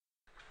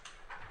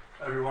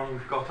Everyone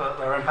got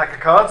their own pack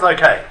of cards?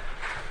 Okay.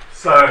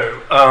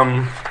 So,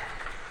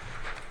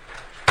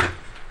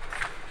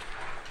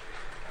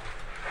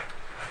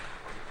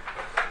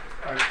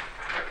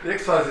 the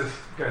exercise is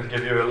going to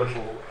give you a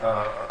little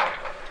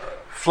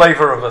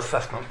flavour of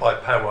assessment by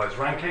pairwise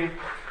ranking.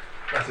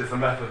 That is a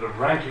method of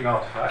ranking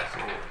artefacts,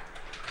 or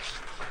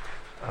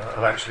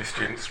eventually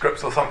student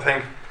scripts or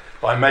something,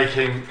 by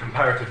making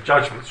comparative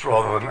judgments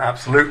rather than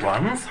absolute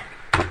ones.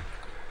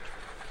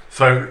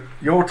 So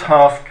your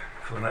task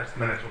for the next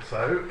minute or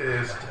so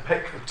is to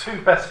pick the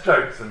two best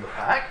jokes in the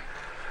pack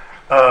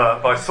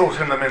by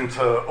sorting them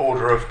into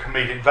order of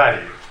comedic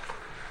value,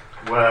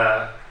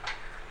 where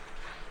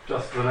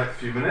just for the next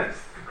few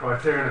minutes the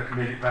criterion of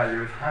comedic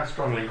value is how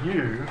strongly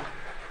you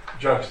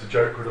judge the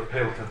joke would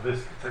appeal to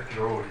this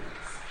particular audience.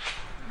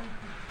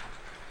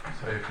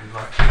 So if you'd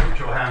like to put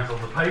your hands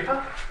on the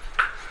paper,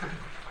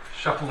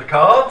 shuffle the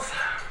cards,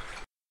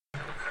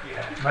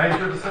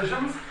 major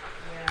decisions.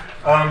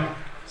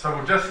 So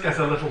we'll just get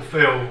a little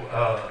feel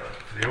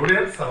for the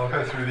audience. So I'll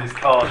go through these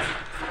cards.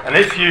 And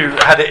if you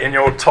had it in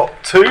your top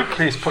two,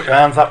 please put your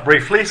hands up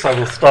briefly. So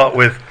we'll start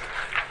with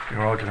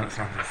your arguments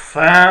not the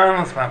sound.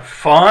 That's about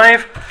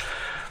 5.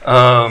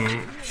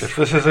 If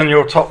this is in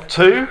your top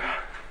two,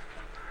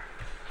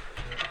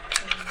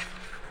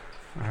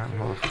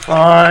 another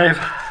 5.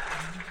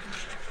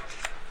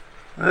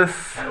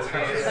 This.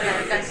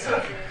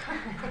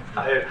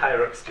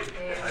 Higher up stage,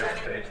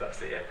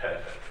 that's it, yeah,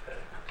 perfect.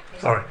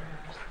 Sorry.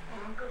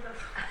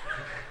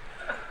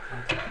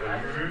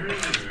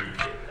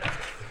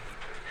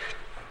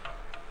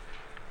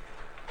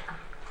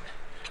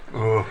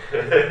 Oh.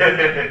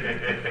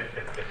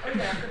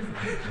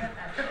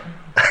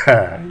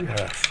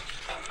 Yes.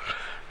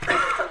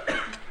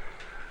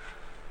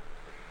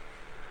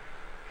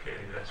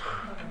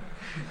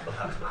 Well,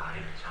 that's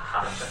mine.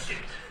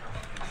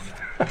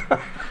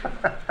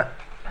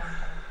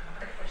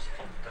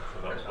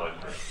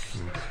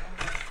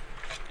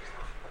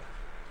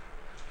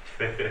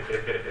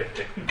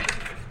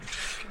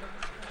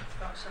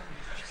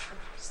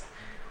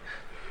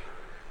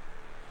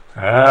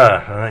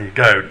 There you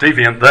go,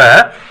 deviant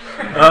there.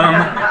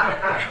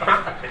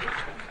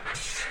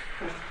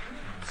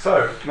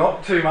 So,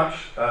 not too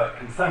much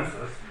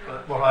consensus,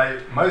 but what I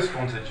most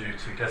wanted you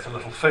to get a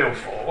little feel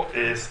for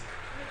is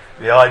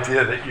the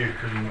idea that you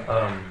can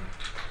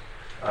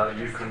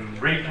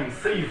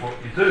reconceive what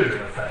you do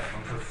in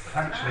assessment as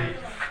essentially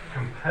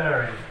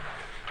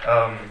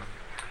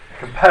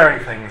comparing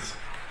things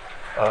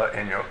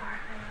in your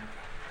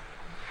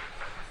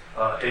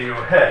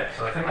head.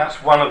 So I think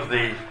that's one of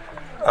the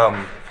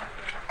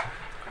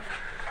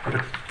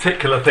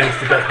particular things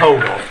to get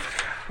hold of.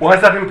 Why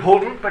is that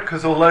important?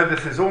 Because although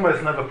this is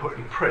almost never put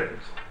in print,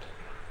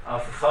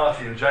 our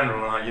society in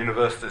general and our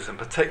universities in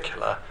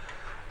particular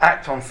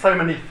act on so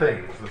many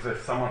things as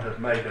if someone had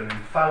made an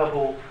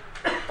infallible,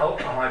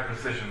 ultra-high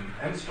precision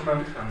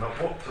instrument, and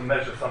that what to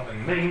measure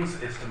something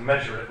means is to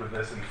measure it with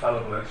this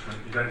infallible instrument.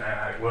 You don't know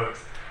how it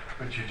works,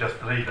 but you just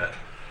believe it.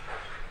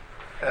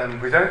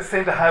 And we don't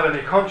seem to have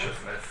any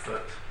consciousness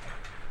that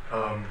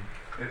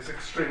it's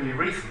extremely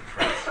recent,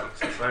 for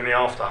instance. It's only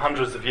after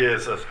hundreds of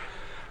years of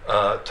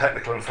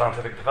technical and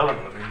scientific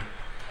development that we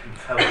can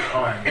tell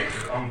time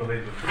with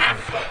unbelievable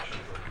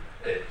constructions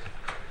of it.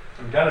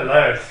 When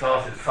Galileo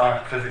started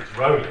physics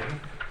rolling,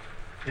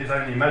 his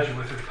only measure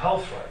was his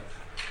pulse rate,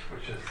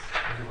 which, as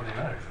everybody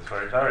knows, is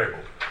very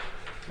variable.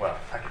 Well,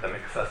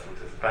 academic assessment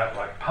is about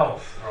like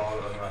pulse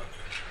rather than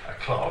a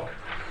clock.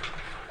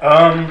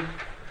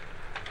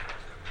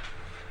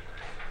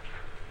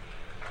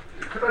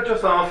 Could I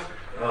just ask,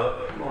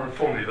 more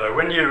informally though,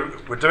 when you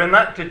were doing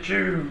that, did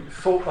you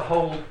sort the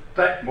whole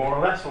deck more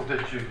or less, or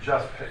did you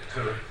just pick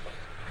 2 and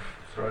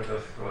throw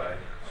this away?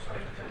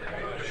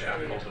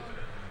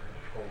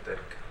 Whole deck.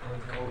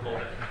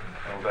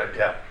 Whole deck,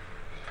 yeah.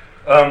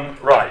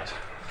 Right.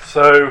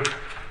 So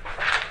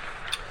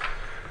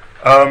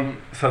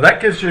that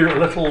gives you a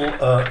little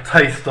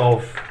taste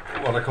of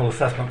what I call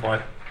assessment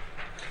by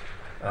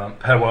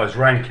pairwise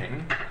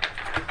ranking.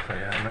 So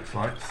yeah, next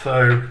slide.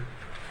 So,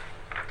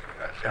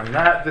 and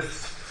this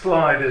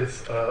slide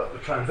is the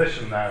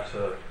transition now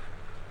to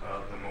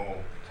the more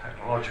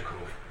technological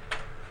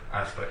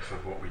aspects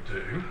of what we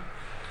do.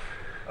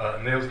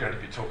 Neil's going to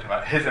be talking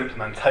about his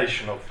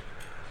implementation of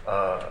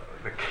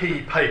the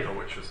key paper,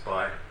 which was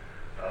by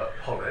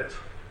Pollitt.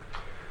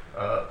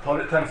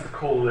 Pollitt tends to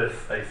call this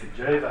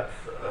ACJ, that's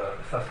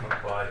assessment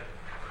by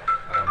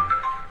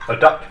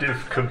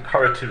Adaptive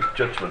Comparative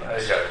Judgment.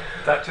 There you go.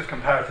 Adaptive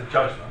Comparative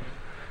Judgment,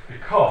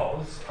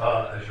 because,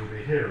 as you'll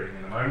be hearing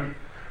in a moment,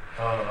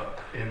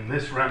 in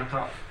this ramped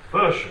up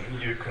version,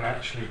 you can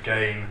actually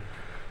gain,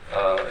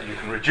 you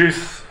can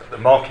reduce the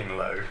marking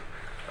load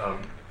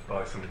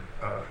by some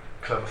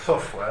clever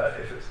software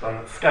if it's done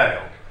at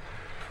scale.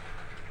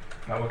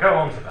 Now we'll go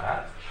on to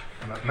that,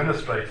 and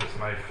administrators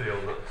may feel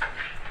that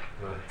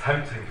the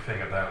tempting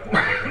thing about what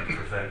we're going to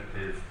present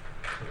is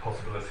the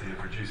possibility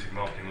of reducing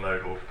marking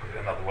load, or put it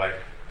another way,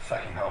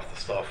 sacking half the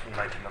staff and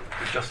making them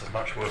do just as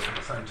much work at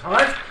the same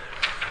time.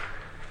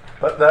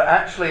 But there are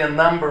actually a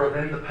number of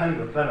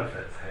independent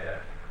benefits here,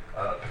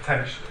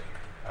 potentially.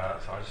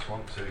 So I just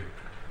want to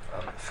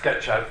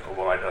sketch out a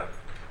wider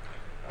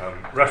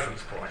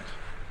reference point.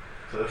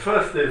 So the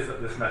first is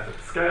that this method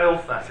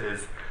scales, that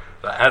is,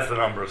 that as the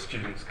number of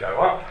students go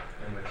up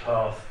in the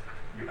class,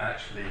 you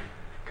actually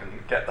can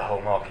get the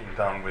whole marking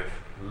done with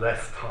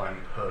less time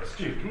per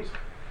student.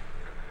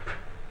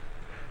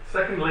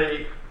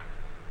 Secondly,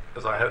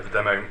 as I hope the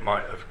demo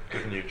might have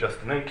given you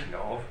just an inkling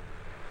of,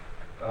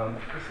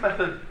 this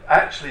method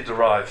actually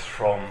derives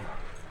from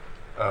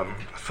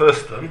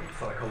Thurston,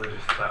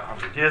 psychologists about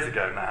 100 years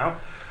ago now,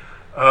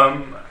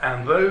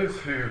 and those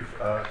who've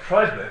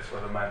tried this,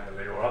 whether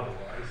manually or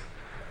otherwise,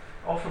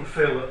 often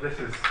feel that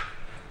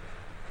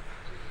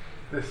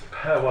this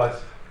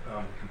pairwise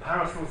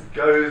comparisons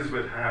goes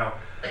with how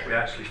we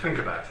actually think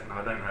about it. Now,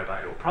 I don't know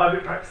about your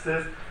private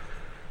practices.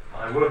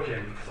 I work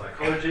in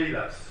psychology,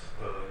 that's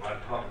my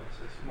department,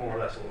 it's more or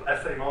less all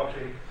essay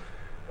marking,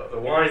 but the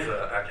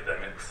wiser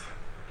academics,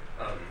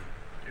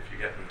 if you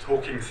get them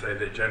talking, say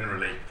they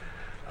generally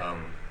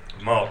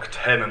mark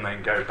 10 and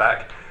then go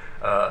back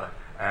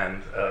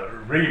and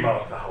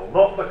remark the whole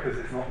lot, because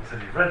it's not until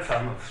you've read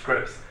some of the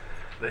scripts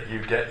that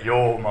you get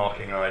your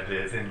marking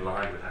ideas in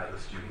line with how the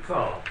students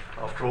are.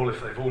 After all,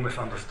 if they've all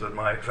misunderstood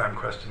my exam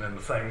question in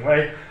the same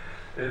way,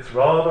 it's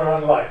rather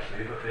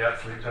unlikely that the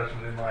absolute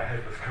judgment in my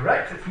head was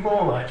correct. It's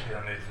more likely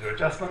I need to do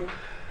adjustment.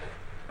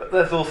 But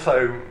there's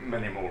also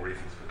many more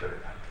reasons for doing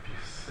that.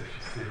 If you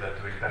see they're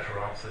doing better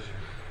answers,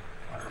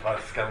 you might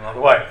revise the scale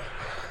another way.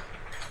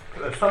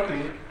 But there's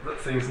something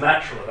that seems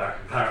natural about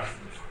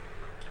comparisons.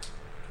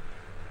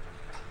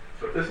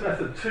 But this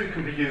method too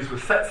can be used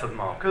with sets of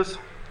markers.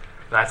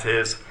 That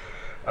is,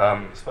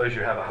 suppose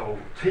you have a whole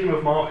team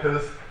of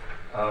markers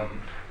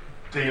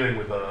dealing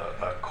with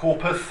a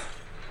corpus.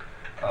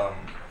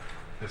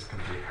 This can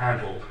be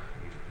handled,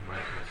 and we'll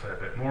say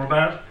a bit more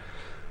about.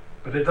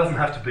 But it doesn't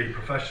have to be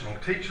professional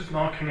teachers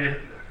marking it.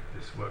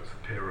 This works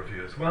with peer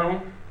review as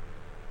well.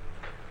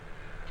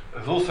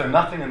 There's also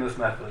nothing in this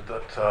method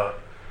that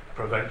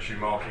prevents you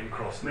marking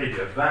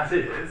cross-media. That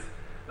is,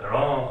 there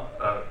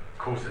are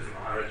courses in the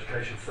higher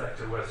education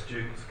sector where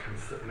students can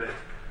submit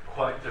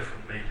quite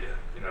different media.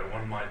 You know,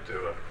 one might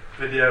do a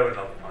video,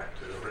 another might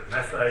do a written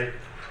essay.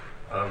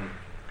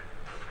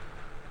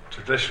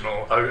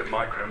 Traditional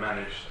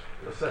micromanaged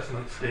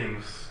assessment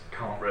schemes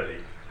can't really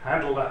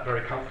handle that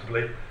very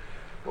comfortably.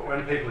 But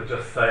when people are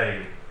just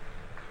saying,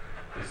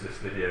 is this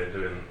video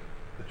doing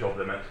the job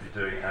they're meant to be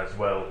doing as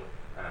well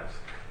as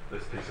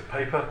this piece of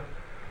paper,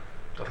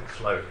 doesn't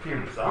slow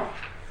humans up.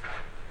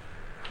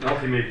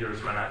 Multimedia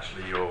is when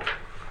actually your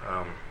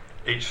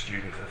each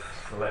student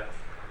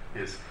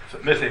is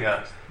submitting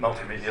a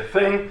multimedia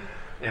thing.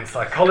 In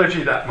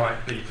psychology, that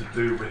might be to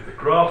do with the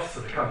graphs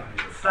that accompany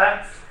the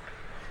stats.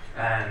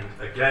 And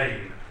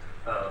again,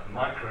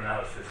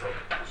 microanalysis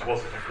of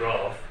what's a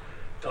graph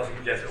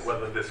doesn't get at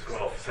whether this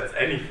graph says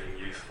anything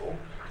useful,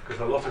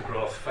 because a lot of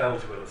graphs fail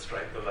to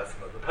illustrate the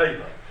lesson of the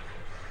paper.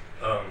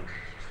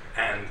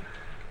 And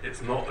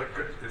it's not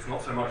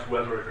so much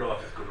whether a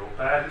graph is good or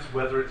bad, it's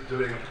whether it's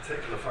doing a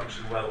particular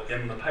function well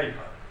in the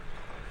paper.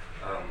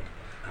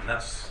 And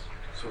that's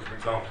sort of an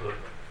example of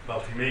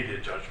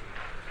multimedia judgment.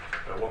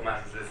 What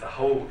matters is the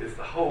whole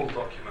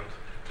document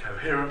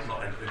coherent,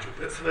 not individual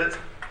bits of it.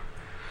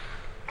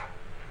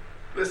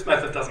 This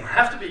method doesn't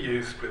have to be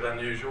used with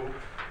unusual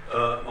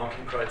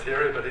marking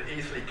criteria, but it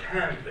easily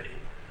can be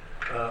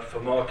for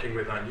marking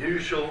with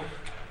unusual,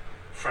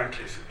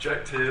 frankly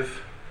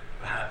subjective,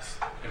 perhaps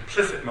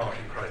implicit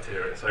marking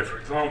criteria. So, for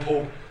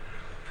example,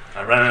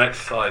 I ran an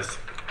exercise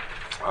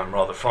I'm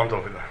rather fond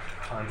of in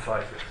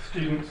hindsight with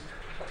students,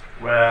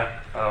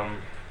 where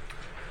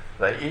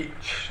they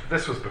each,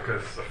 this was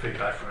because of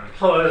feedback from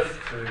employers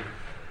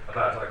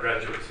about our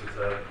graduates,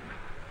 their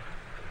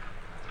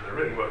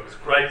written work was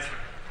great,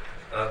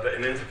 but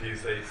in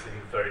interviews they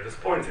seemed very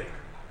disappointing.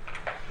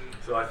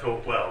 So I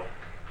thought, well,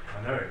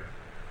 I know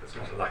it's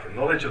not a lack of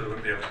knowledge, or they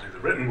wouldn't be able to do the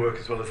written work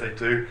as well as they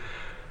do.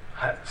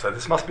 So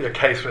this must be a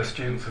case where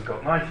students have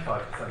got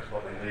 95% of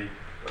what they need,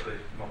 but they've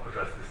not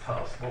addressed this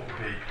task. What would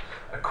be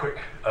a quick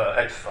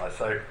exercise?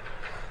 So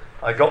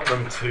I got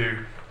them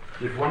to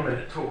give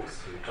 1-minute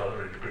talks to each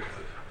other in groups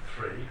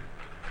of 3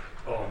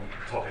 on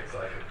topics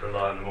I could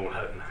rely on them all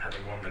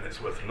having 1 minute's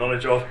worth of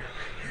knowledge of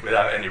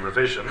without any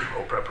revision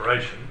or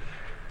preparation.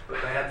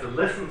 But they had to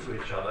listen to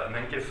each other and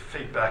then give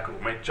feedback or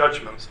make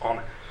judgments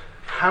on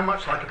how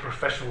much like a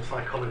professional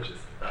psychologist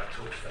that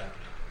talk sound.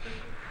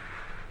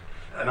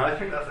 And I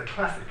think that's a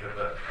classic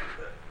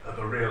of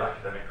a real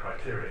academic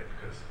criterion,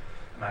 because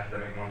an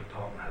academic in one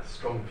department has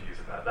strong views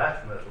about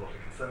that, and there's a lot of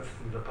consensus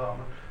in the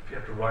department. If you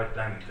have to write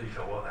down in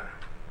detail what that is,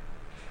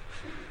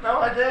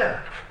 no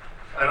idea.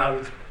 And I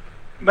was,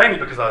 mainly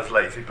because I was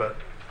lazy, but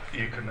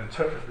you can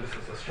interpret this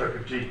as a stroke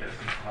of genius,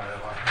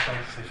 and I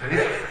fancy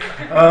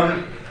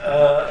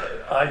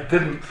I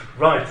didn't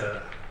write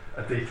a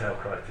detailed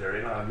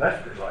criterion, I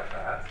left it like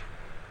that.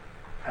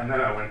 And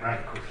then I went round,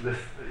 of course,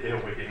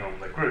 earwigging on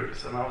the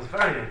groups, and I was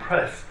very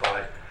impressed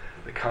by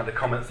the kind of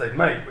comments they'd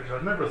made, which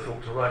I'd never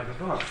thought to write in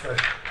advance. So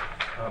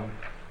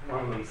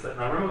one of them said,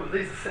 now remember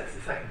these are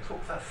 60-second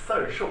talks, that's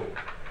so short.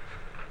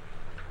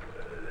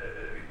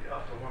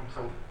 After one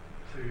talk,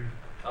 two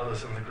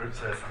others in the group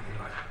said something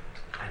like,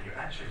 and you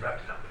actually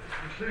wrapped it up with a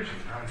conclusion.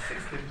 Now in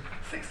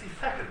 60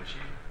 seconds,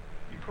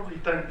 you probably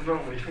don't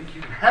normally think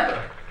you can have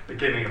a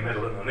beginning, a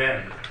middle and an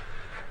end.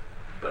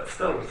 But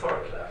still,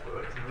 rhetorically that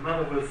works. And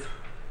another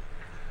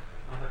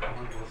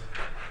comment was,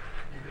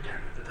 you began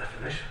with the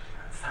definition.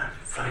 That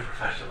sounded so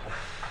professional.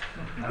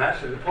 And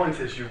actually the point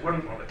is you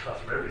wouldn't want a class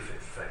where every 60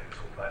 seconds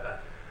talk like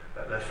that.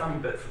 But there's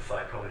some bits of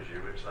psychology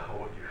which the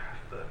whole you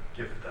have to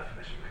give the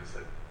definition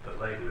because the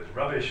label is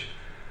rubbish,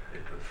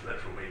 its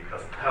literal meaning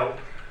doesn't help,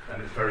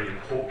 and it's very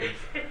important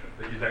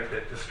that you don't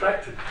get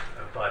distracted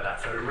by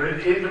that. So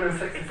really, even in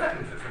 60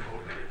 seconds it's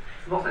important.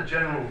 It's not a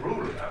general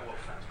rule about what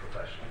sounds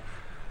professional,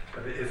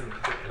 but it is in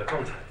particular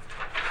context.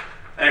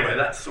 Anyway,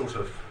 that's sort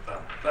of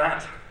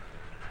that.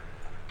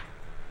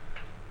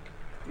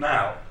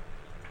 Now,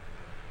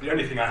 the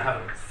only thing I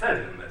haven't said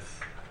in this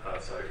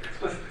so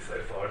explicitly so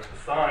far is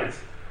besides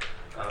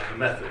the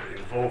method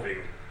involving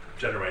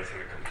generating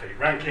a complete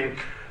ranking,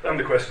 then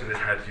the question is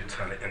how do you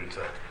turn it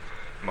into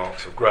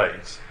marks or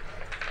grades?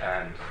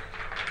 And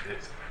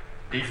it's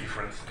easy,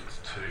 for instance,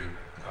 to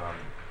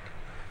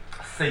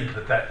seed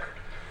the deck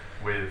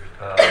with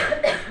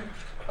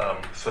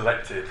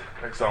selected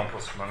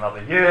examples from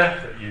another year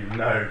that you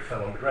know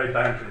fell on the grade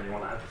boundary and you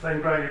want to have the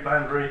same grade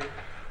boundary,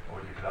 or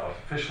you could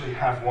artificially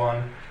have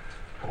one,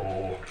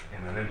 or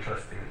in an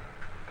interesting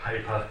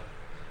paper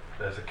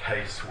there's a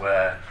case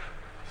where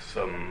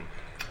some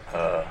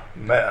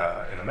in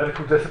a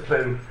medical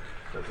discipline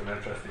there's an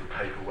interesting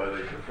paper where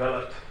they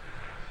developed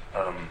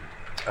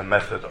a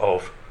method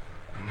of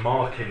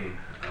marking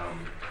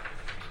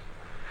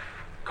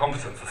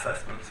competence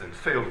assessments in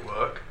field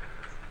work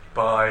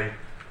by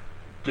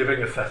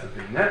giving a set of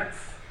vignettes,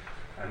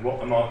 and what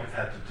the markers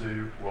had to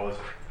do was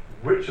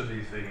which of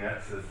these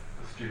vignettes is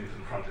the students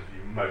in front of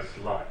you most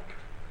like.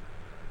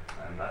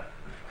 And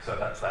so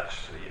that's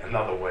actually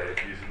another way of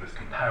using this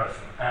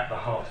comparison at the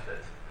heart of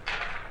it.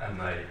 And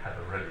they had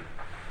a really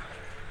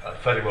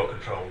fairly well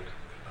controlled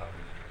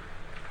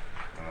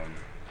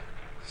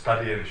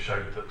study and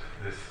showed that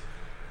this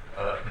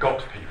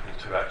got people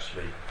to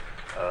actually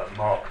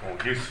mark more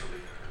usefully.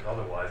 Because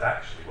otherwise,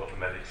 actually, what the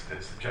medics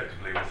did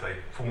subjectively was they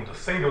formed a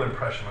single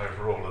impression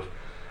overall of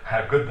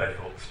how good they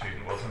thought the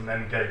student was, and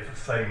then gave the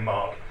same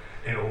mark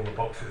in all the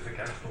boxes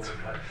against all the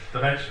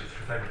dimensions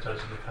because they were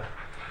judging the test.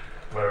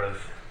 Whereas,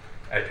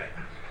 okay.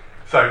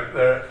 So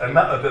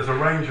there's a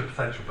range of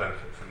potential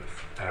benefits in this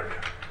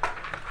area.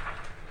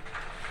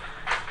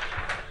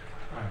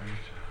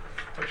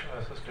 Which of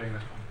us is doing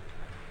this one?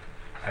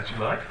 As you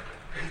like.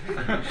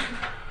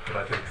 But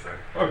I think so.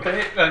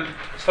 Okay,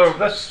 so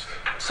this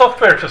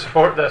software to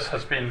support this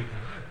has been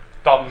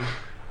done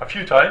a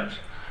few times.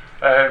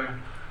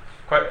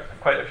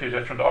 Quite a few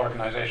different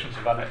organisations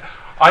have done it.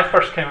 I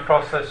first came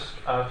across this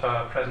at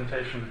a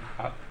presentation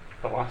at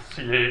the last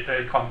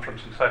CAA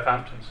conference in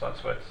Southampton, so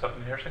that's about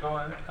 7 years ago,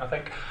 I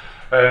think,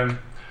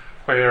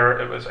 where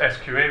it was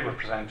SQA were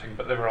presenting,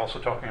 but they were also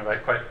talking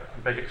about quite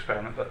a big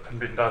experiment that had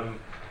been done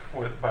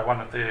by one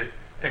of the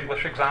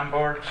English exam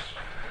boards.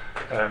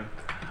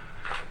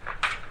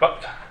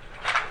 But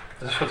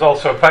this was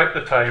also about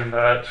the time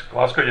that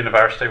Glasgow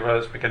University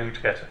was beginning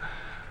to get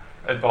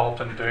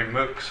involved in doing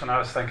MOOCs, and I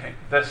was thinking,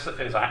 this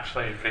is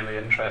actually really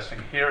interesting.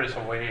 Here is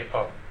a way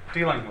of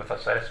dealing with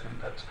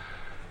assessment that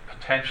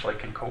potentially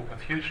can cope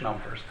with huge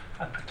numbers,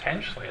 and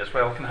potentially as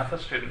well can have the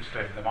students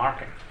doing the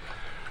marking.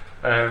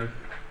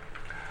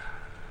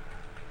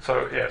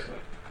 So yes,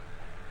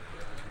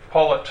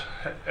 Pollitt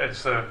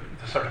is the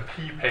sort of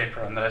key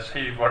paper on this.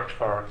 He worked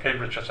for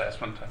Cambridge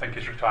Assessment. I think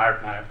he's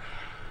retired now.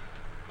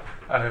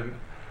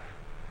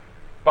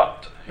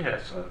 But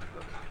yes,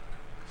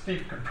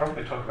 Steve can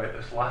probably talk about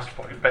this last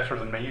point better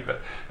than me,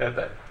 but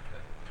that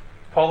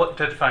Pollitt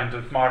did find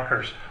that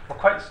markers were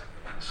quite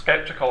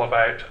sceptical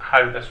about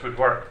how this would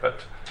work,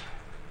 but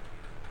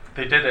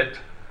they did it,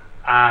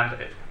 and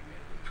it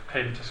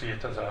came to see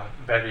it as a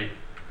very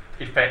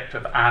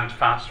effective and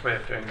fast way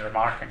of doing their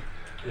marking.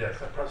 Yes,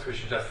 so perhaps we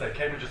should just say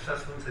Cambridge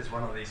Assessment is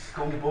one of these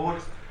school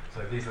boards,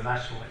 so these are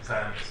national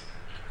exams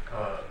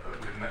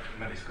with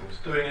many schools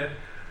doing it.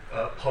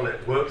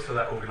 Pollitt works for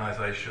that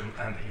organisation,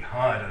 and he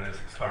hired in his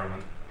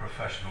experiment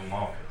professional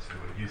markers who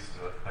were used to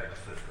the paper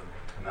system,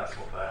 and that's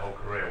what their whole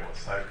career was.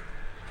 So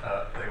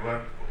they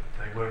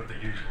weren't the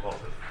usual lot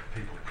of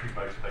people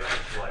pre-motivated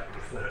to like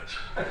research.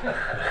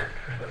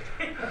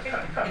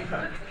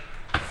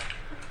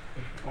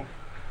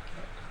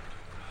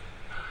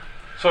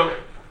 So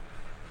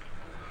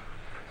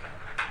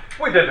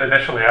we did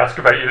initially ask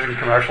about using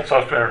commercial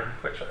software,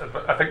 which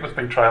I think was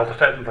being trialled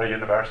at Edinburgh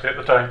University at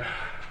the time,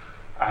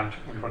 and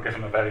we were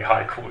given a very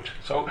high quote.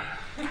 So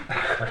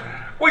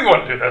we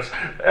won't do this.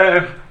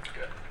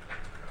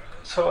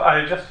 So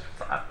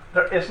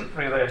there isn't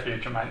really a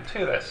huge amount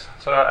to this.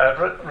 So I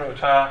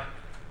wrote a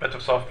bit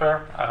of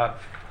software.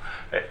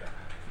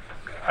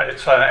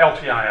 It's an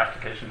LTI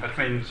application, which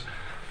means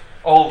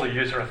all the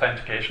user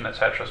authentication,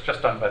 etc., is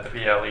just done by the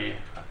BLE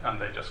and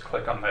they just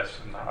click on this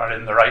and are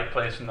in the right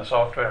place in the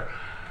software.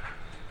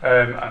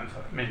 And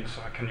it means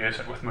I can use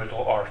it with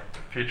Moodle or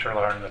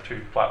FutureLearn, the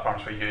two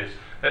platforms we use.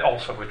 It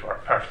also would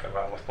work perfectly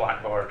well with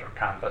Blackboard or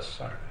Canvas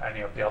or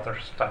any of the other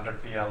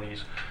standard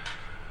VLEs.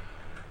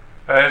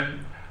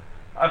 And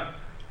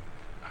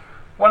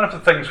one of the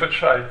things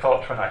which I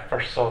thought when I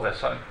first saw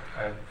this,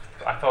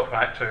 I thought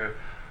back to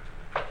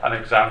an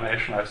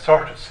examination I've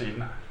sort of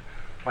seen.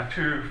 My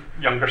two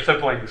younger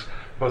siblings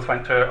both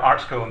went to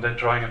art school and did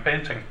drawing and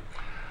painting.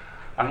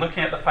 And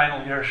looking at the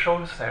final year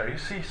shows there, you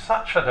see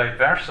such a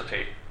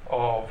diversity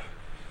of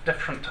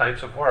different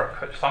types of work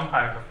which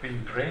somehow have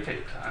been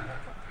graded.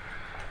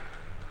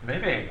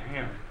 Maybe,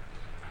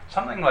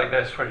 something like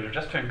this where you're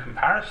just doing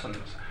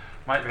comparisons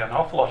might be an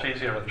awful lot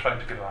easier than trying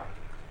to give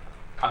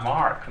a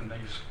mark in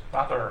these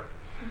rather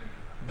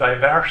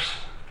diverse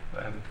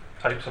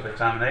types of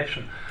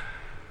examination.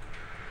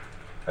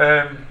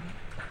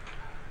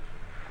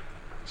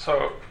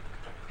 So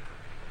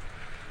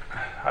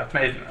I've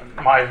made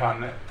my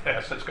one,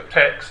 yes, it's got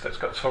text, it's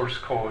got source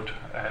code,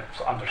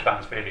 it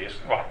understands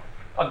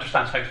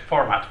how to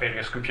format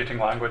various computing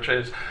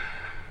languages.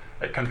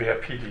 It can be a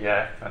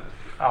PDF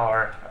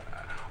or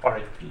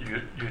a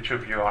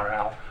YouTube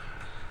URL.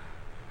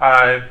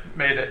 I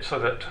made it so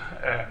that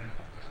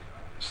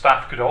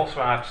staff could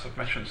also add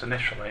submissions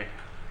initially,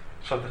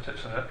 so that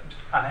it's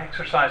an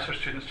exercise for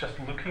students just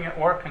looking at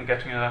work and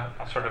getting a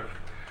sort of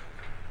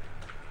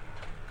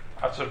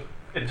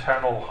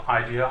internal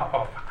idea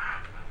of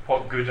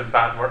what good and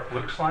bad work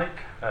looks like.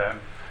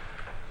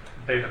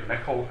 David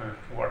Nichol,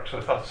 who works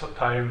with us at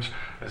times,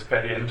 is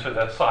very into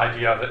this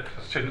idea that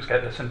the students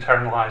get this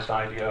internalized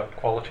idea of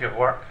quality of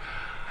work.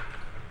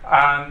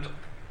 And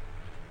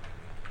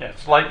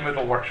it's like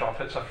Moodle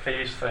Workshop, it's a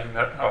phase thing.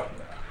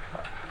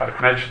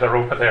 I've mentioned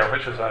Europa there,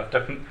 which is a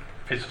different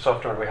piece of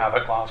software we have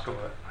at Glasgow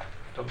that I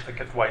don't think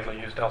it's widely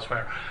used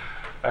elsewhere.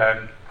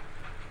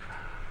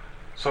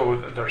 So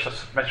there's a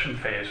submission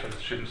phase where the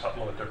students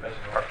upload their bit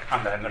of work,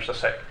 and then there's a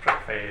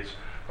separate phase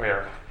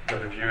where the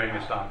reviewing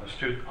is done,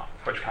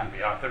 which can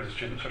be either the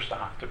students or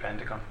staff,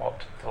 depending on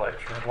what the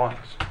lecturer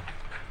wants.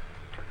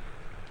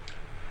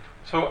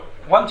 So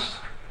once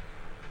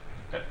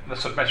the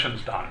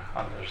submission's done,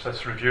 and there's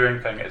this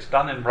reviewing thing, it's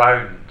done in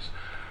rounds.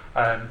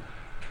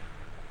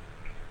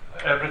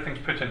 Everything's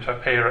put into a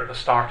pair at the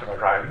start of a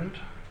round.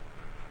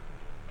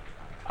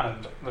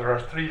 And there are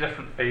 3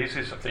 different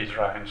phases of these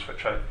rounds,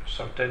 which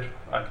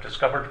I've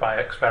discovered by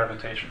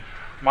experimentation.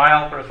 My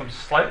algorithm's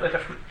slightly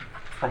different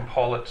from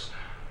Pollitt's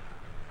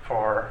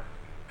for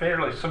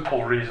fairly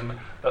simple reason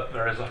that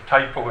there is a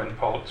typo in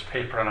Pollitt's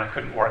paper and I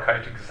couldn't work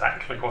out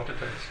exactly what it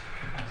is.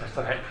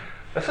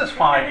 This is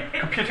why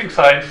computing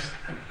science,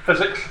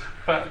 physics,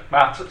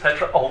 maths,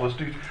 etc. always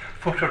do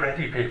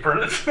photo-ready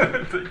paper,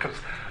 because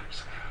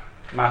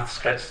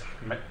maths gets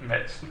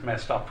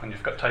messed up when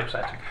you've got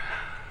typesetting.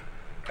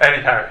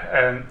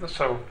 Anyhow,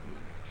 so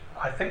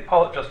I think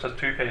Pollitt just has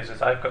 2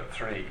 phases. I've got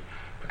 3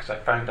 because I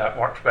found that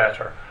works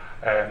better.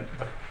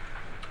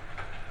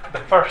 The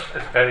first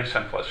is very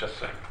simple. It's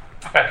just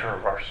better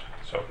or worse.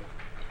 So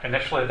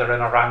initially they're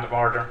in a random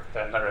order,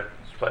 then they're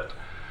split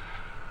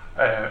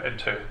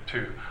into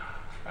 2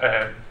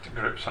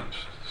 groups and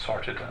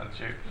sorted, and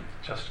you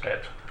just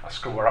get a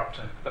score up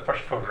to the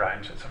first 4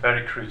 rounds. It's a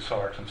very crude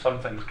sort, and some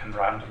things can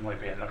randomly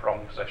be in the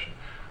wrong position.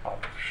 I'll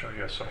show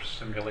you a sort of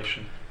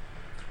simulation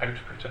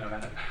output in a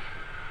minute.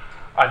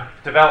 I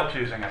developed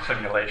using a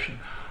simulation.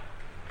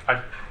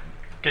 I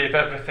gave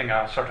everything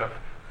a sort of,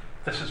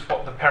 this is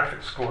what the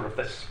perfect score of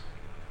this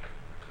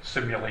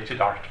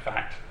simulated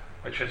artifact,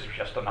 which is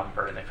just a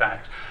number in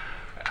effect,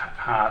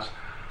 has.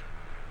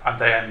 And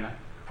then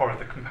for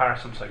the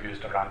comparisons I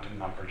used a random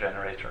number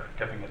generator,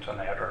 giving it an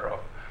error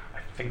of,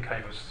 I think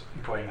I was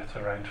going at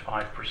around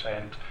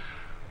 5%,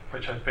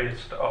 which I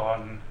based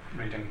on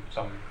reading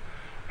some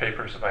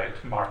papers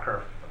about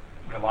marker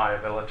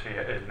reliability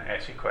in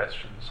SE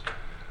questions.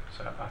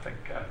 So I think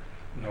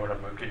Nora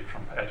Moogie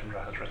from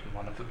Edinburgh has written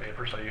one of the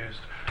papers I used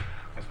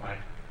as my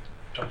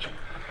judging.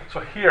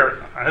 So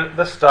here,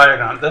 this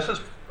diagram, this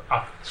is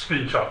a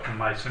screenshot from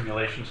my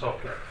simulation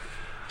software.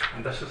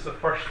 And this is the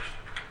first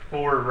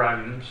 4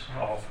 rounds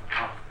of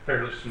a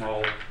fairly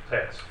small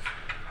test.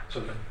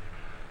 So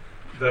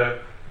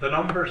the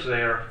numbers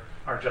there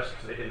are just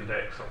the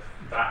index of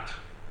that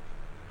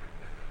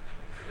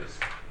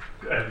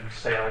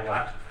cell,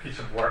 that piece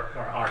of work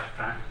or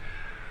artifact.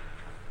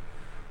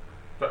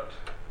 But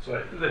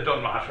so they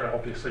don't matter.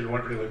 Obviously, you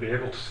won't really be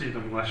able to see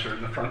them unless you're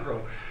in the front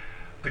row.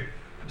 The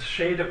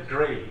shade of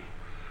grey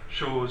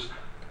shows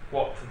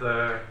what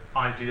the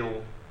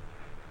ideal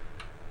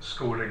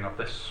scoring of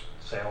this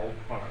cell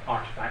or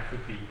artifact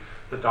would be.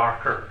 The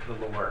darker, the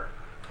lower.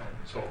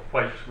 So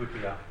white would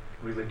be a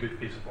really good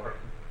piece of work.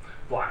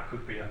 Black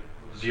would be a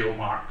 0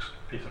 marks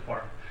piece of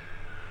work.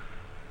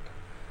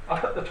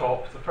 Up at the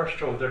top, the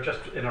first row, they're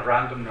just in a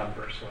random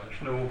number, so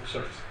there's no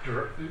sort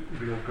of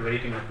real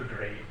grading of the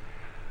grey.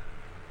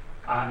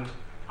 And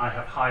I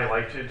have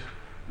highlighted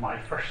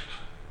my first,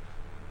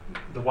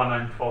 the one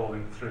I'm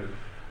following through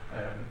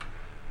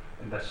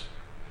in this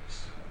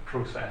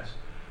process.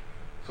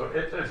 So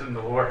it is in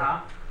the lower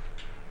half.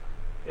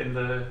 In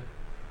the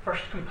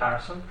first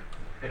comparison,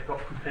 it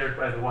got compared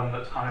by the one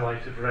that's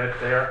highlighted red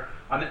there,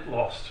 and it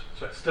lost,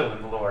 so it's still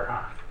in the lower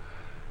half.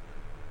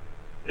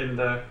 In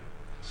the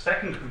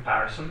second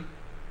comparison,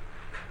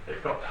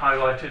 it got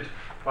highlighted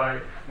by,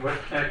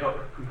 it got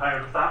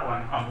compared with that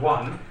one and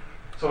won,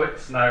 so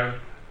it's now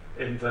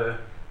in the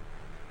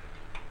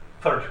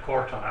third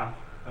quartile.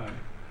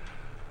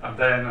 And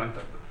then in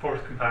the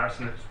fourth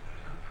comparison, it's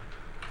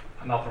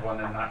another one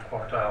in that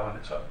quartile, and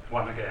it's up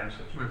one again,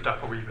 so it's moved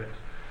up a wee bit.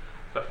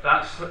 But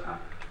that's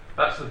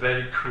the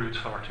very crude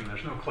sorting.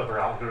 There's no clever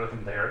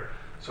algorithm there.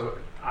 So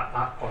at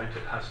that point,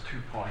 it has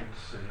 2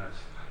 points in its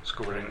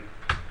scoring.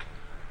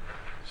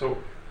 So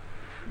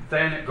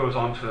then it goes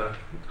on to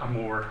a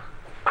more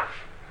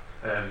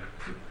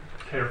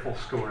careful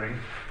scoring,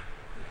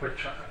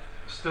 which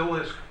still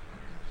is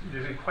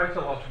using quite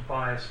a lot of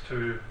bias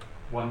to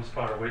ones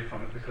far away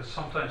from it, because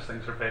sometimes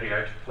things are very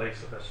out of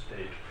place at this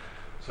stage.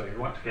 So you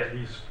want to get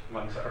these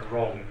ones that are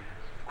wrong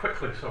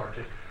quickly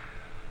sorted.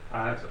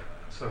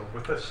 So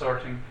with this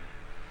sorting,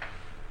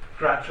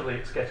 gradually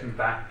it's getting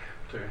back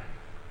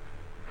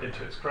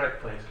into its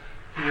correct place.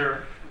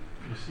 Here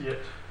you see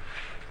it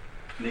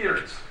near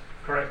its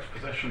correct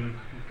position.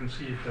 You can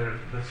see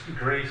this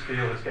grey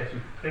scale is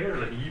getting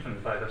fairly even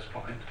by this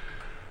point.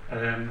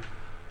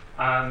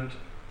 And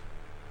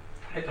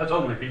it has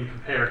only been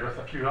compared with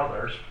a few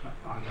others,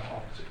 and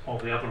all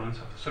the other ones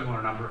have a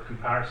similar number of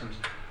comparisons,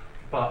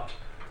 but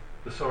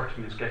the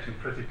sorting is getting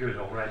pretty good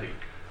already.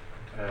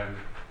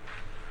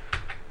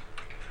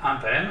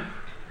 And then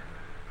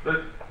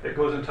it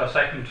goes into a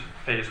second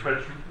phase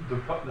where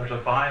there's a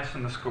bias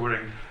in the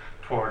scoring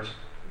towards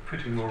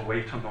putting more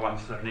weight on the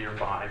ones that are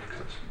nearby,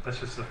 because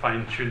this is the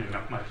fine-tuning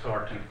of my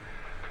sorting.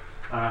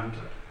 And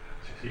so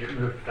you see it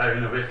moved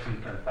down a bit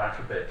and then back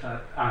a bit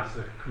as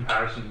the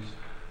comparisons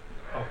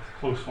of the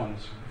close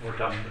ones were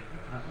done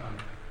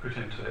and put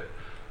into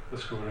the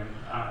scoring.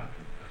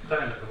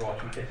 Down at the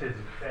bottom, it is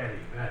very,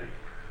 very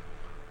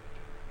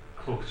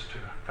close to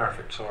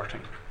perfect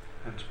sorting,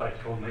 in spite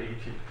of only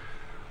 80.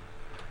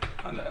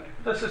 And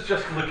this is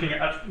just looking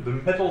at the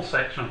middle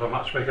section of a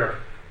much bigger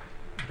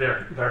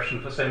version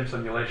of the same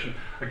simulation.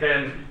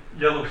 Again,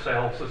 yellow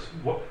cells is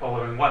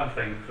following one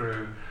thing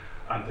through,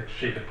 and the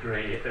shaded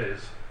grey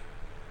is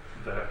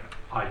the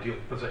ideal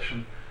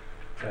position,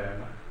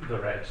 the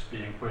reds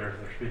being where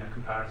there's been a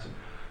comparison.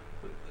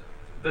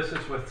 This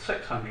is with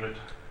 600,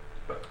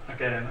 but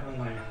again,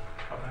 only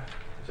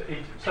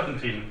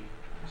 17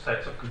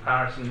 sets of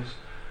comparisons,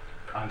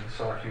 and the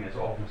sorting is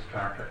almost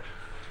perfect.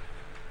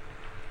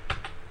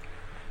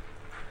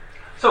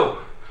 So,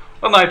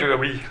 we'll now do a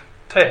wee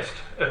test.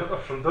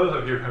 For those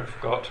of you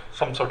who've got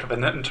some sort of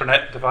an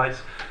internet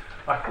device,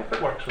 I hope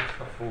it works with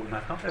a phone.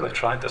 I've not really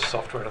tried this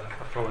software with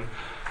a phone.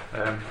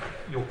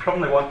 You'll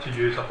probably want to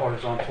use a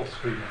horizontal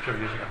screen if you're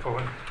using a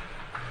phone.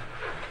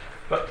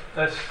 But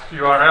this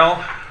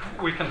URL,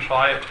 we can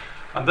try it.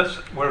 And this,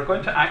 we're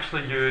going to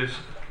actually use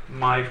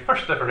my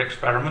first ever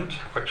experiment,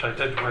 which I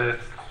did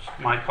with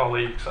my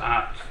colleagues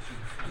at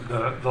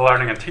the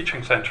Learning and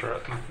Teaching Centre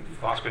at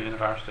Glasgow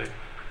University,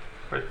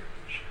 which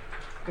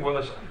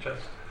was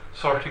just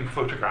sorting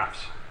photographs.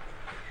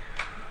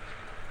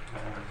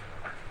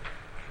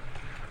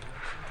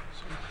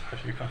 So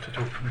have you got it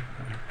open?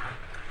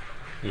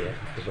 Yeah,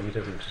 as long as it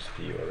doesn't just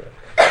the URL.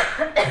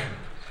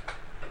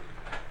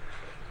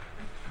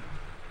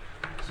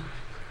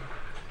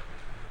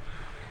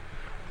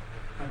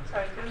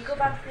 Sorry, can we go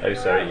back to the Oh,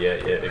 URL? sorry, yeah,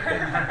 okay,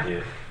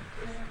 yeah.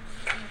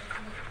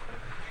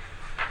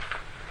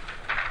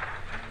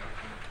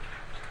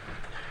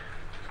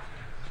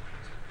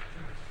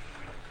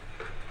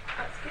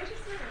 That's good,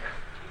 isn't it?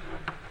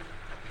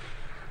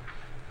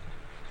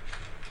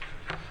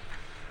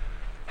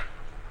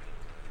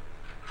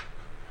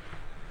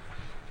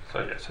 So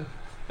yes,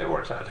 it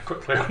works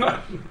adequately on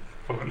that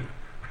phone.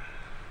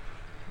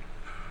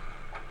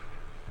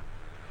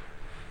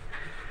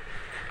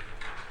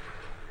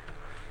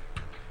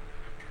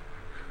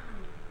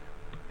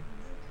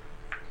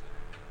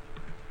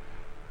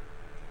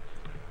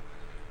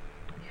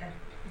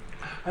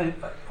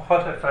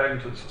 What I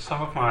found is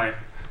some of my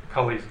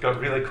colleagues got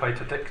really quite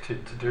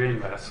addicted to doing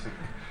this.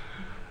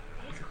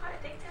 It's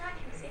quite addictive, I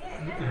can see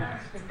it, yeah.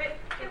 It's a bit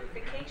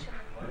gamification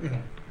of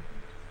work.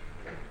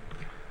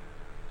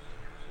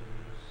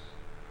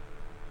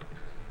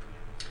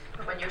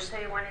 But when you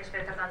say one is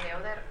better than the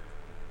other,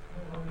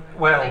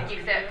 Well, they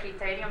give the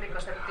criterion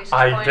because this is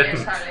I pointless didn't,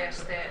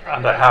 unless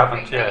and I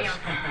haven't, criterion. yes.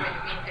 What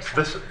you mean is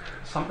This is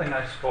something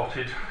I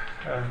spotted.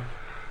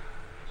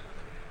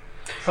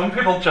 Some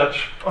people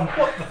judge on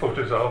what the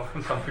photo's of,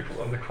 and some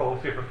people on the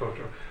quality of a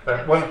photo.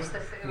 Yeah, One this is of the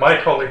thing. my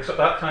colleagues at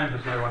that time,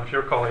 who's now one of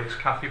your colleagues,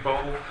 Kathy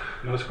Ball,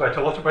 knows quite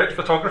a lot about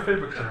photography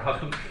because her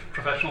husband's a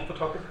professional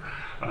photographer.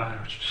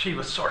 She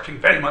was sorting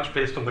very much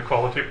based on the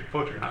quality of the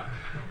photograph,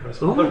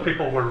 whereas other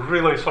people were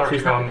really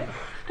sorting on,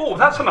 oh,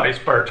 that's a nice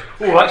bird.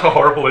 Oh, that's a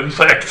horrible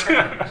insect.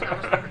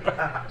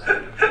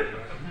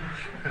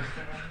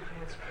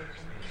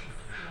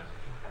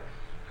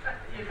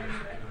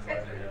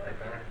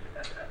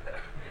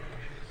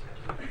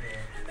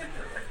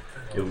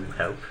 It'll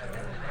help.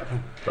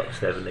 Lot of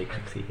server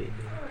latency here.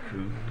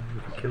 Ooh,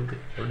 we killed it.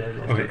 Oh no,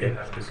 no, Oh, it's okay. it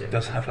It's okay.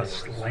 does have a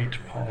slight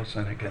pause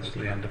and it gets to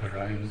the end of a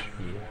round.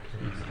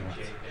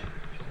 Yeah.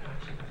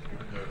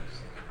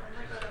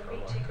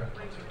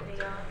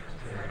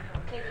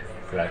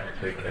 Right,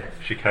 okay.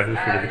 She carried on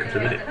for another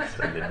couple of minutes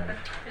and then...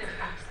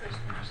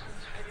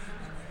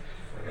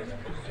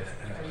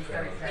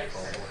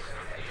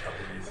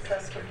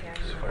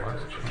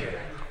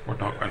 We're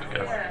not going to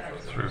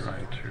get through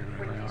round 2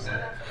 really, are we?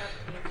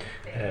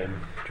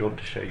 do you want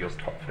to show your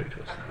top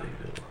photos?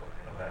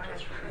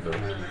 No.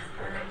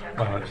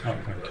 Well, it's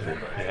not going to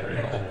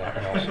get all that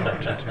well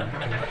sorted.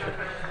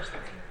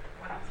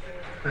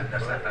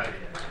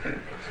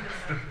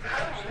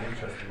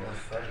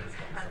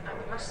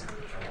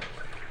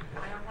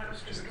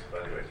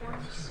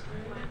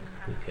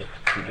 Okay,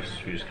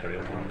 we just carry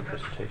on with the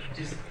presentation.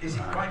 Is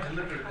it quite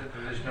deliberate that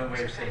there's no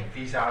way of saying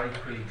these are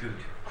equally good?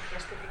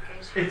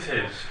 It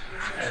is.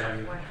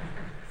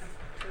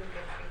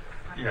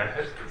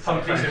 Yeah,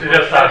 sometimes you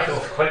just have to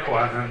click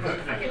one and...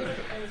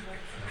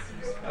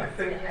 I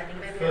think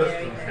the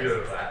first view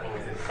of that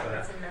is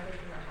that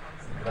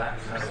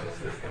that's how the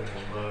system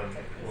will learn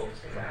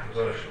what's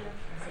controversial.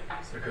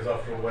 Because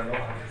after all, we're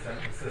not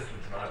 100%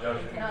 consistent in our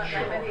judgment.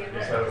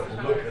 So it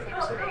will look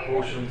at the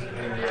proportions, but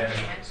in the end,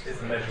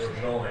 it's a measure of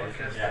noise.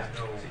 Yeah.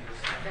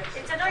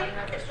 It's annoying.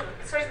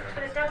 Sorry to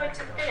put it down to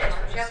finish,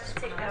 but you have to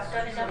take that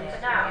done enough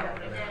for now.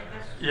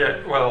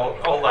 Yeah, well,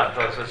 all that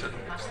does is it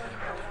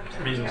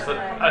means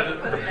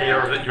that the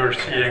pair that you're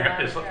seeing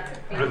is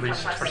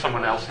released for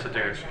someone else to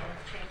do.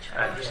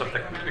 So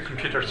the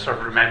computer's sort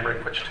of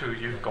remembering which two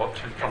you've got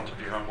in front of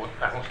you and what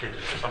allocated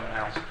to someone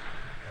else.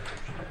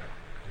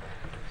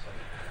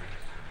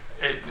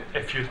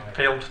 If you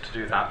failed to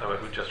do that, though,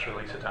 it would just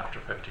release it after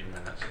 15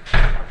 minutes.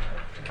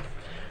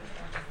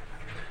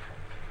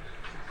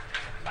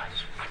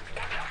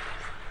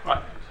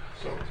 Right.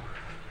 So.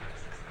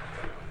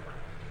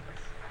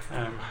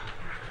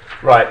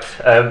 Right,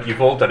 you've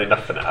all done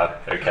enough for now,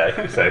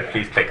 okay, so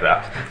please pick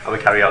that and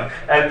we'll carry on.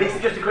 This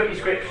is just a quick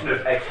description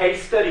of a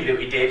case study that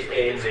we did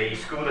in the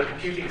School of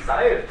Computing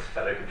Science,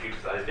 fellow computer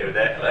science over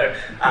there, hello,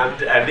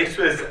 and this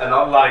was an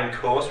online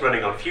course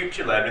running on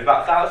Future Learn with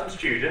about 1,000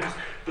 students,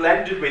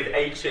 blended with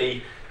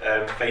 80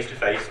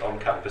 face-to-face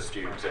on-campus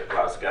students at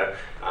Glasgow,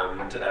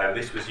 and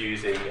this was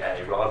using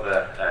a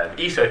rather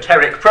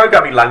esoteric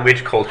programming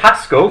language called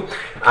Haskell,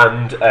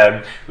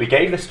 and we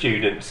gave the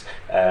students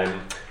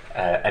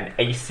an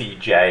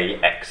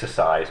ACJ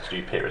exercise to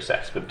do peer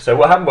assessment. So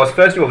what happened was,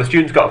 first of all, the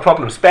students got a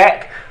problem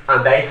spec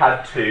and they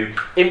had to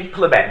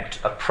implement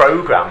a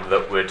program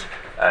that would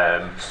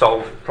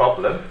solve the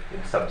problem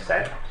in some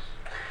sense.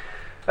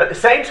 At the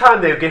same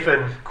time, they were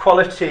given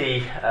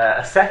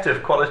a set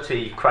of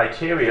quality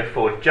criteria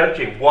for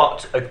judging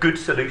what a good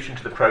solution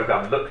to the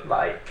program looked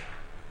like.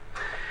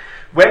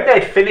 When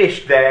they'd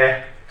finished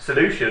their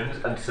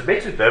solutions and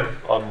submitted them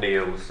on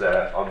Neil's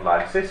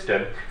online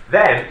system,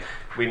 then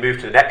we moved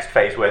to the next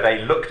phase where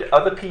they looked at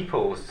other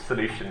people's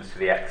solutions to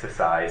the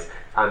exercise,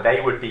 and they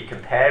would be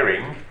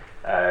comparing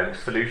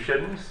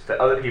solutions that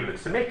other people had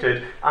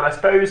submitted, and I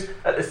suppose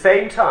at the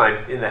same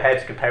time in their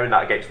heads comparing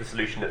that against the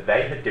solution that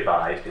they had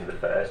devised in the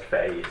first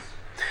phase.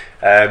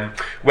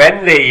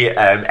 When the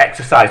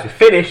exercise was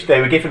finished,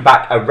 they were given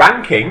back a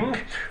ranking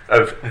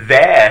of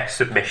their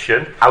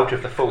submission out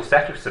of the full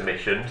set of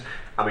submissions,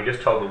 and we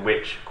just told them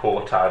which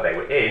quartile they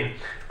were in,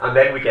 and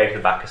then we gave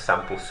them back a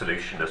sample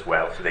solution as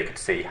well, so they could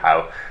see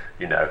how,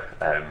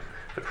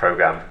 the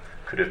program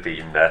could have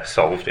been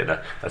solved in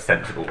a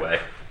sensible way.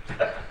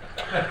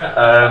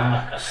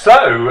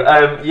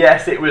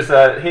 Yes, it was.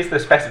 Here's the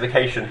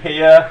specification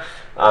here,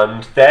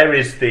 and there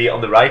is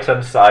on the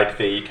right-hand side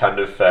the kind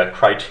of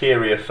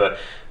criteria for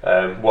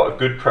what a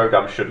good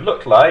program should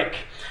look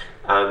like,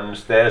 and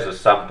there's a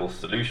sample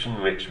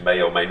solution which may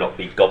or may not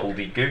be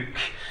gobbledygook.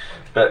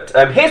 But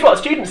here's what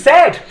students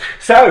said.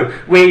 So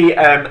we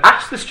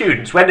asked the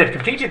students, when they'd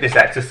completed this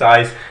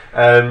exercise,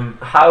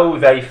 how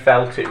they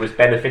felt it was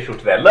beneficial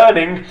to their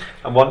learning,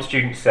 and one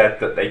student said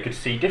that they could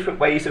see different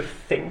ways of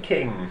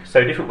thinking,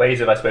 so different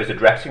ways of, I suppose,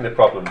 addressing the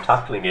problem,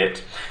 tackling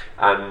it,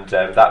 and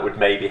that would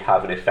maybe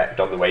have an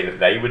effect on the way that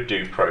they would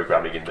do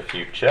programming in the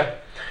future.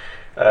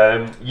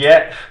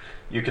 Yet,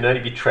 you can only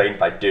be trained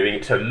by doing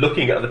it, so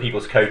looking at other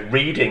people's code,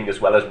 reading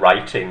as well as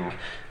writing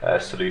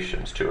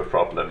solutions to a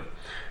problem.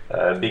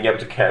 Being able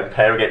to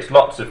compare against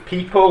lots of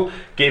people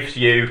gives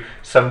you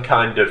some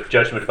kind of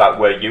judgment about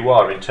where you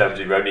are in terms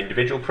of your own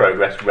individual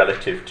progress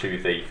relative to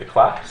the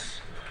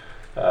class.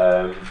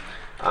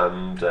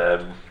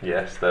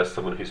 Yes, there's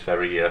someone who's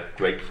very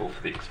grateful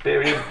for the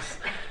experience.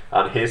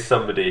 And here's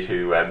somebody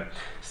who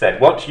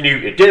said, once you knew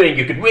what you're doing,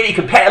 you could really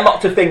compare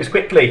lots of things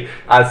quickly,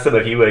 as some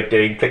of you were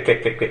doing, click,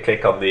 click, click, click,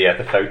 click on the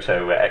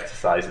photo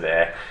exercise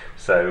there.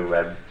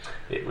 So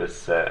it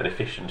was an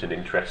efficient and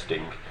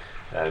interesting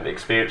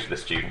experience for the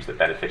students that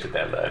benefited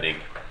their learning.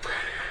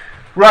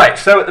 Right,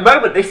 so at the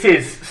moment this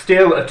is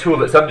still a tool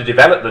that's under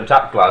development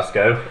at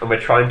Glasgow, and we're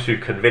trying to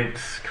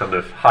convince kind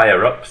of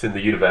higher ups in the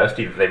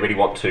university that they really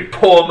want to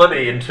pour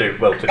money into,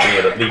 well, to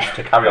Neil at least,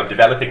 to carry on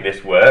developing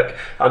this work,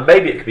 and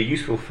maybe it could be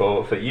useful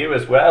for you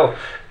as well.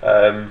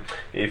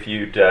 If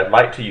you'd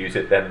like to use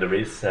it, then there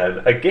is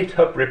a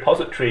GitHub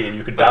repository and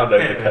you can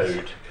download the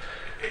code.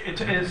 It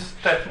is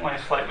definitely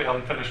slightly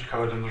unfinished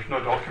code and there's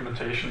no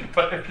documentation,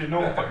 but if you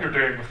know what you're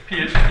doing with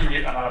PHP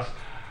and a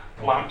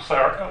LAMP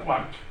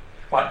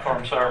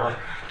platform server,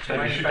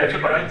 then you should get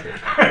it right.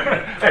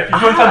 If you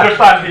don't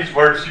understand these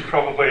words, you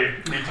probably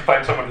need to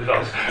find someone who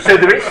does. So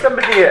there is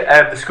somebody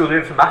at the School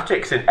of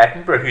Informatics in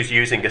Edinburgh who's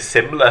using a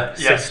similar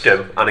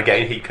system, and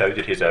again he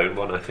coded his own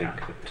one, I think.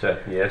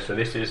 But, so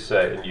this is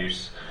in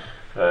use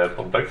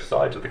on both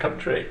sides of the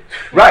country.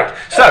 Right,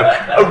 so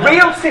a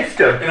real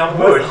system In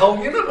other words, the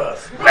whole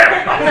universe.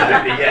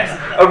 Absolutely, yes.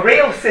 A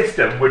real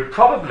system would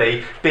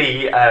probably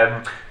be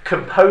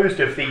composed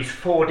of these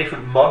 4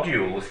 different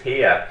modules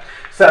here.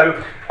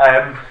 So,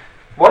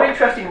 one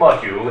interesting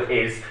module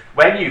is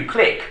when you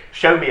click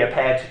show me a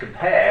pair to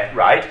compare,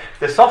 right,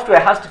 the software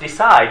has to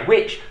decide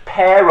which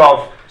pair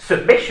of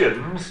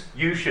submissions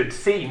you should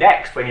see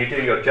next when you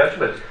do your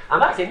judgment,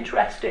 and that's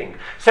interesting.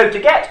 So to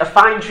get a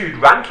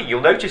fine-tuned ranking,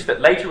 you'll notice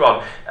that later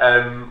on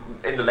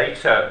in the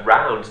later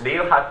rounds,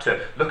 Neil had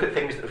to look at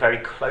things that were very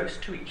close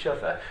to each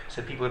other,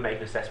 so people would make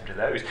an assessment of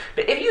those.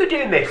 But if you're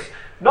doing this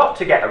not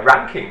to get a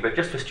ranking, but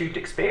just for student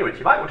experience,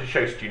 you might want to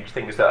show students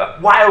things that are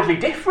wildly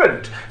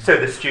different, so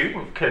the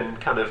student can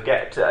kind of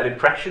get an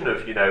impression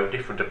of, you know,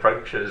 different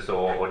approaches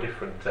or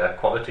different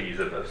qualities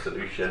of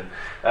solution.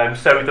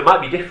 So there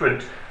might be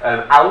different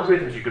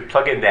algorithms you could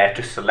plug in there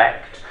to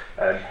select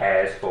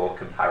pairs for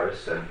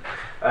comparison.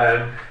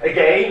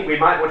 Again, we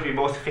might want to be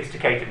more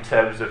sophisticated in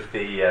terms of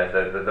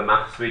the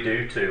maths we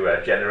do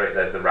to generate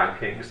the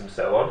rankings and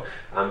so on,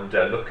 and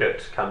look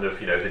at kind of,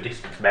 you know, the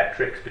distance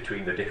metrics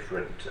between the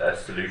different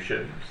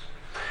solutions.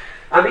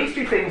 And these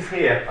 2 things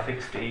here, I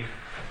think Steve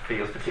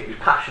feels particularly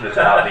passionate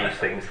about these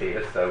things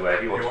here, so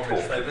if you want to talk.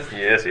 To say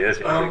this?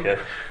 Yes, okay.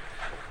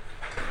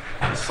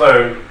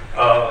 So,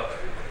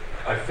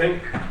 I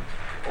think,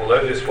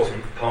 although this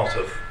wasn't part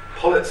of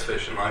Pollitt's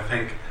vision, I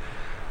think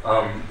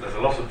there's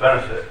a lot of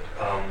benefit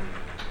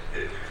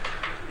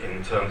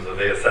in terms of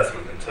the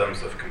assessment, in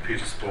terms of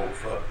computer support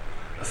for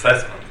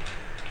assessment,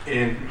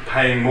 in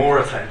paying more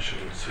attention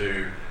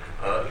to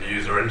the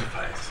user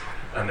interface,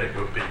 and it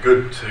would be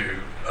good to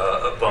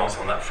advance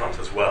on that front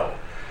as well.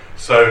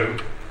 So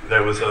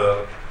there was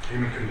a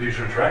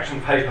human-computer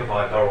interaction paper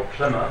by Beryl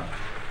Plimmer,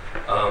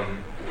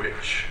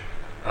 which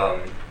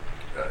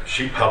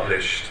she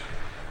published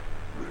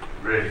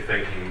really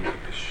thinking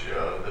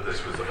that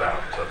this was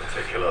about a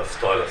particular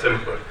stylus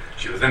input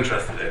she was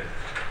interested in.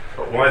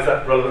 But why is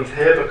that relevant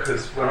here?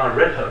 Because when I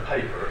read her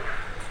paper,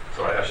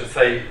 I should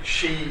say,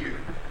 she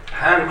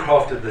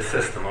handcrafted the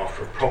system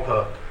after a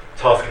proper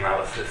task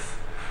analysis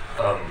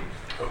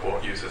of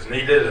what users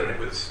needed, and it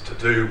was to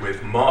do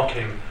with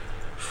marking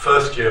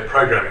first-year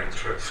programming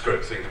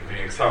scripts in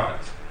computing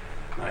science.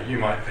 Now, you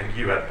might think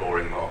you had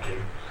boring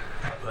marking.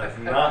 There's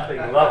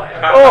nothing like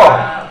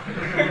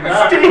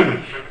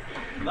Steve!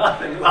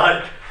 Nothing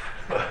like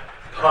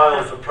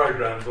piles of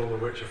programs, all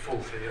of which are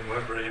faulty and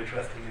weren't very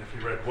interesting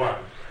if you read one.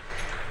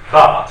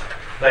 But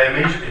they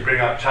immediately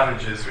bring up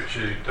challenges which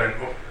you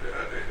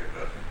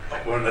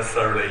weren't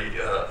necessarily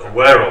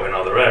aware of in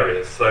other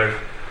areas. So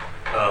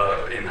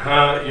in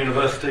her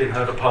university, in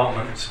her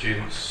department,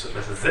 students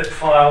submit a zip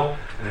file,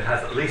 and it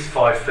has at least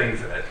 5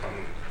 things in it.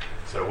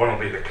 So one will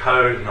be the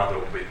code, another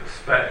will be the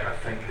spec, I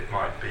think it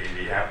might be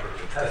the output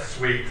of the test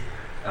suite,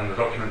 and the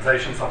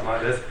documentation, something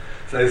like this.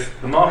 So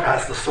the marker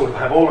has to sort of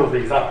have all of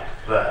these up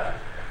there,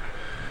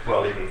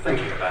 while even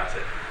thinking about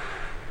it.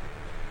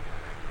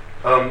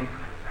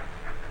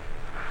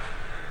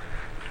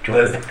 Do you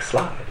want the next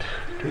slide?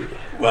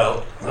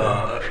 Well,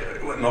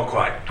 not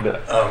quite.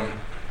 No.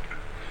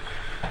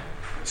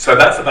 So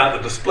that's about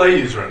the display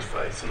user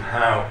interface and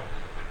how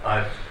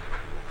I've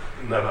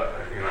never,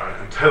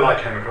 until I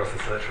came across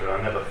this literature,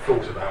 I never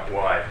thought about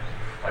why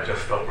I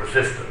just felt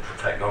resistant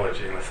to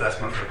technology and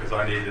assessment, because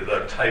I needed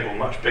a table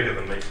much bigger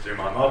than me to do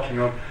my marking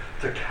on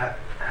to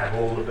have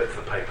all the bits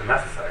of paper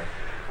necessary.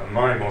 And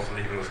mine wasn't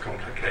even as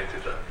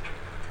complicated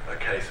a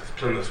case as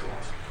Plymouth's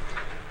was.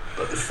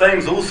 But the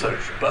same's also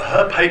true. But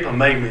her paper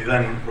made me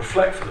then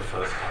reflect for the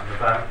first time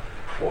about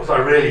what was I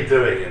really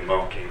doing in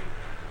marking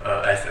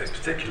essays,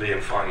 particularly in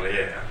final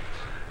year.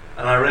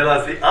 And I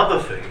realised the other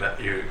thing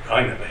that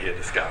I never hear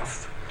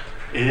discussed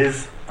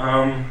is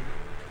that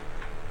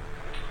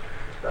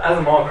as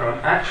a marker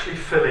I'm actually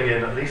filling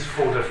in at least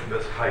 4 different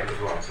bits of paper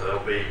at once. So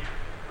there'll be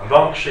a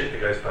mark sheet that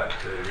goes back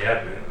to the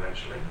admin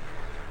eventually.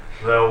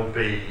 There'll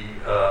be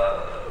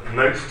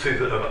notes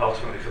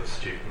ultimately for the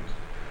student.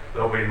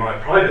 There'll be my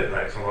private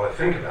notes on what I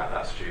think about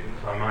that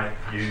student. I might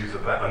use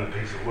a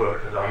piece of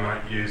work that I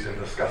might use in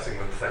discussing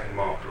with the second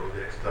marker or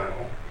the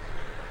external.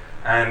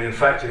 And in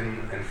fact,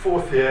 in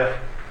 4th year,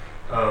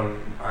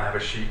 I have a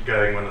sheet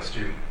going when a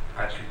student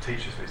actually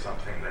teaches me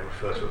something. They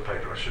refer to a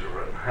paper I should have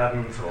written,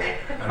 hadn't, or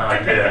an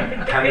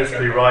idea. Can this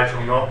be right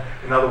or not?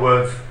 In other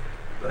words,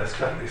 there's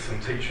definitely some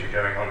teaching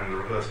going on in the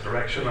reverse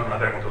direction, and I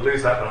don't want to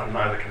lose that, but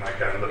neither can I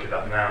go and look it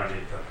up now and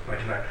need to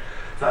make a note.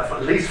 So that's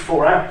at least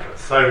 4 outputs.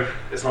 So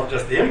it's not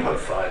just the input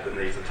side that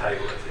needs a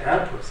table, it's the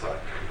output side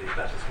that needs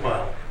that as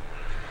well.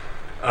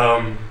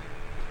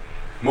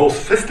 More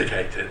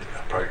sophisticated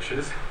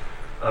approaches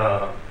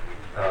for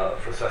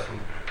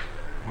assessment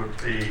would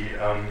be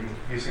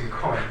using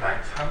comment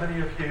banks. How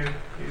many of you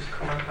use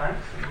comment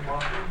banks in the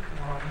marking?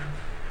 1,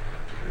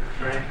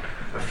 2, 3.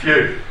 A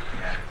few.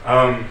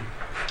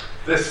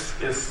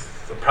 This is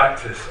the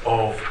practice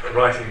of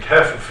writing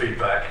careful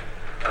feedback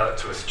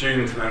to a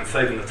student and then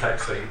saving the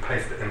text so you can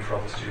paste it in for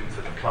other students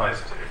it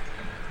applies to.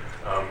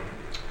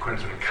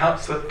 Quentin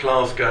Cutts at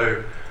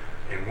Glasgow,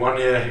 in 1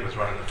 year, he was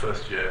running the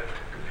first year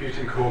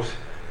computing course.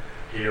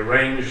 He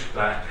arranged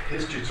that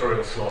his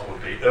tutorial slot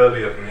would be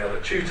earlier than the other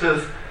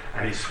tutors,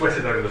 and he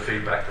sweated over the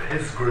feedback to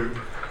his group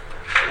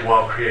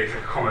while creating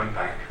a comment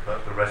bank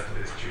that the rest of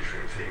his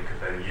tutoring team could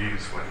then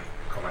use when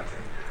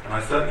commenting. And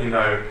I certainly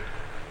know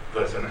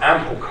that an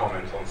ample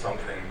comment on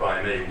something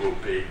by me will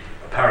be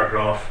a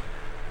paragraph,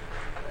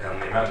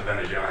 and the amount of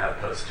energy I have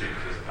per student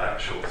is about a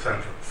short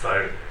sentence.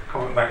 So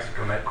comment banks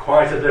can make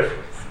quite a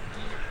difference.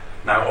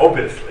 Now,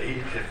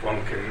 obviously, if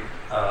one can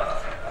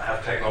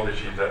have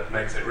technology that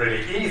makes it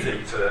really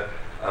easy to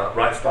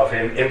write stuff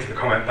into the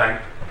comment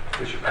bank,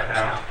 push it back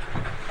out,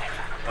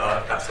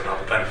 that's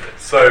another benefit.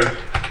 So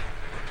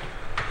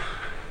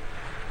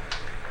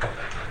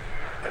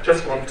I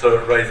just want to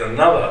raise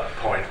another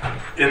point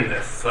in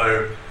this.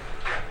 So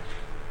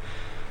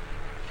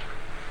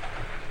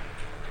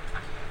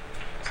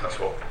that's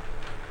what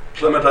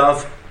Plummer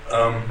does.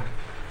 I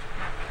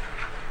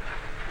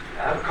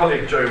have a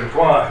colleague, Joe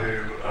McGuire,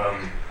 who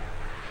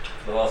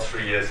for the last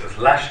 3 years has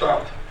lashed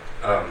up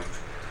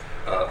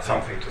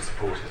something to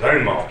support his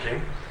own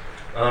marking.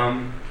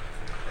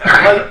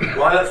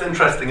 Why that's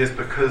interesting is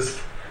because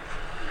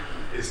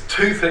it's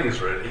 2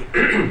 things really.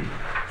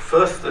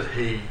 First, that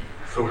he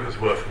thought it was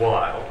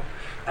worthwhile,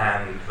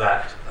 and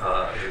that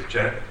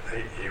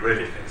he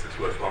really thinks it's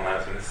worthwhile now.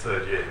 It's in his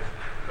 3rd year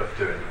of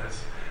doing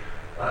this.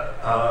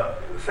 The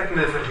second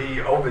is that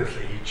he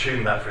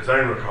tuned that for his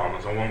own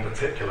requirements on one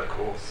particular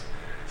course.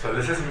 So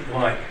this isn't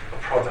like a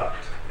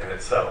product in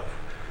itself.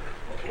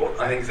 What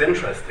I think is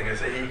interesting is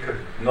that he could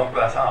knock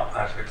that up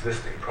out of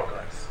existing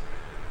products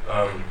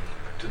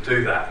to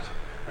do that.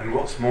 And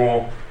what's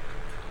more,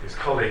 his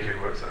colleague who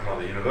works at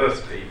another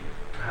university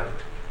had a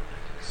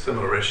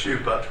similar issue,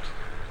 but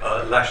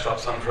lashed up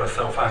some for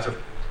herself out of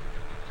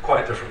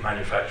quite different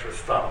manufacturer's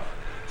stuff.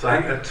 So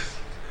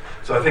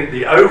I think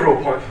the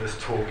overall point for this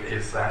talk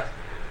is that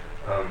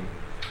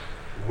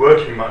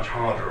working much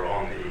harder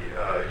on the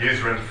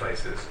user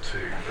interfaces to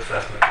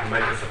assessment can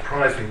make a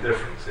surprising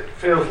difference. It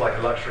feels like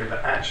a luxury,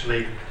 but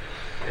actually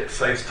it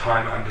saves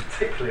time, and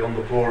particularly on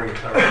the boring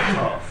clerical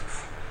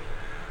tasks.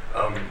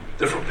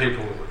 Different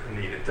people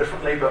need it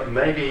differently, but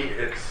maybe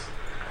it's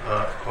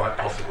quite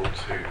possible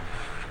to do it.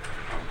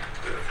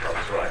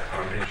 That's right.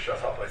 I'm being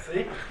shut up, I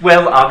see.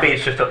 Well, I'm being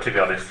shut up, to be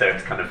honest, so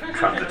it's kind of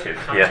transitive.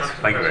 Yes,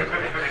 thank you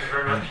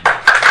very much.